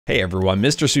Hey everyone,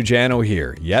 Mr. Sujano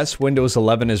here. Yes, Windows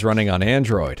 11 is running on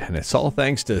Android, and it's all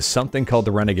thanks to something called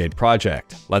the Renegade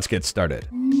Project. Let's get started.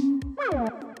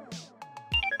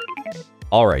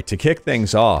 Alright, to kick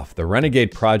things off, the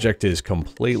Renegade Project is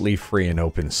completely free and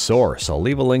open source. I'll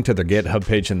leave a link to their GitHub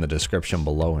page in the description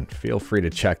below and feel free to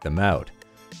check them out.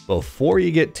 Before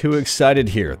you get too excited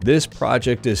here, this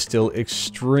project is still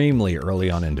extremely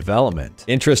early on in development.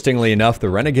 Interestingly enough, the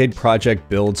Renegade Project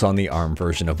builds on the ARM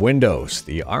version of Windows.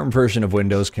 The ARM version of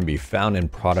Windows can be found in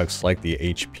products like the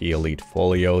HP Elite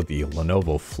Folio, the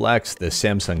Lenovo Flex, the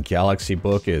Samsung Galaxy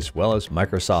Book, as well as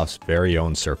Microsoft's very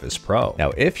own Surface Pro. Now,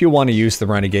 if you want to use the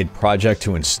Renegade Project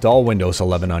to install Windows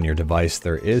 11 on your device,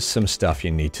 there is some stuff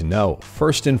you need to know.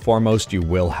 First and foremost, you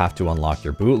will have to unlock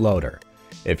your bootloader.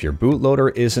 If your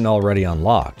bootloader isn't already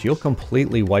unlocked, you'll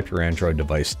completely wipe your Android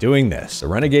device doing this. The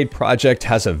Renegade Project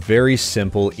has a very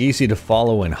simple, easy to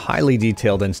follow, and highly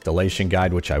detailed installation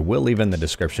guide, which I will leave in the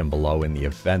description below in the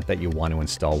event that you want to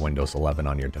install Windows 11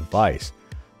 on your device.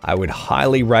 I would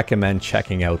highly recommend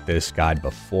checking out this guide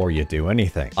before you do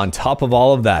anything. On top of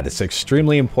all of that, it's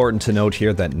extremely important to note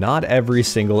here that not every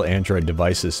single Android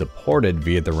device is supported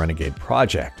via the Renegade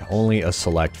Project, only a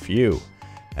select few.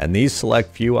 And these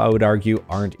select few, I would argue,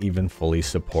 aren't even fully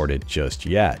supported just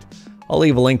yet. I'll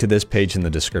leave a link to this page in the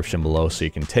description below so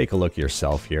you can take a look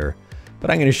yourself here. But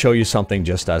I'm going to show you something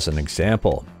just as an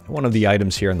example. One of the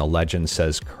items here in the legend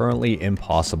says currently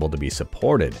impossible to be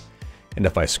supported. And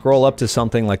if I scroll up to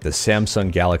something like the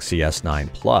Samsung Galaxy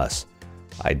S9 Plus,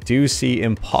 I do see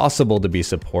impossible to be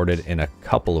supported in a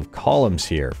couple of columns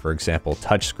here, for example,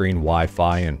 touchscreen,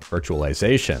 Wi-Fi, and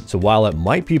virtualization. So while it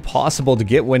might be possible to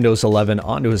get Windows 11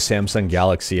 onto a Samsung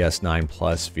Galaxy S9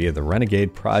 Plus via the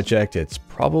Renegade Project, it's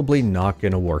probably not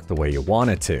going to work the way you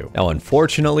want it to. Now,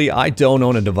 unfortunately, I don't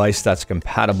own a device that's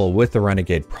compatible with the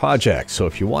Renegade Project, so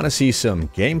if you want to see some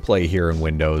gameplay here in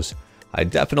Windows, I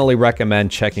definitely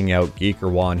recommend checking out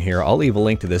Geeker1 here. I'll leave a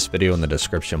link to this video in the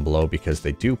description below because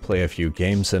they do play a few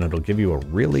games and it'll give you a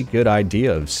really good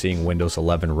idea of seeing Windows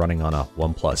 11 running on a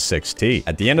OnePlus 6T.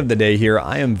 At the end of the day here,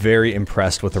 I am very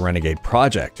impressed with the Renegade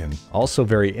Project and also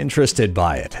very interested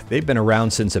by it. They've been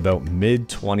around since about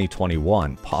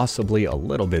mid-2021, possibly a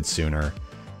little bit sooner.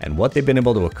 And what they've been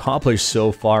able to accomplish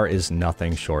so far is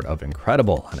nothing short of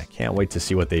incredible, and I can't wait to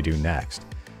see what they do next.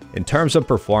 In terms of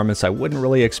performance, I wouldn't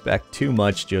really expect too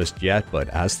much just yet, but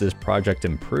as this project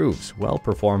improves, well,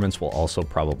 performance will also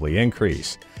probably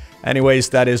increase. Anyways,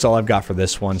 that is all I've got for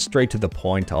this one. Straight to the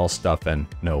point, all stuff and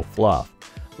no fluff.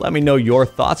 Let me know your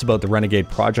thoughts about the Renegade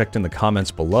Project in the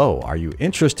comments below. Are you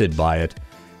interested by it?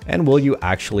 And will you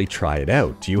actually try it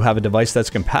out? Do you have a device that's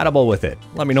compatible with it?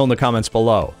 Let me know in the comments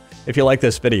below. If you like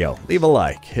this video, leave a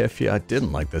like. If you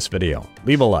didn't like this video,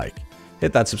 leave a like.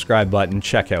 Hit that subscribe button,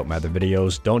 check out my other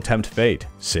videos, don't tempt fate,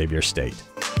 save your state.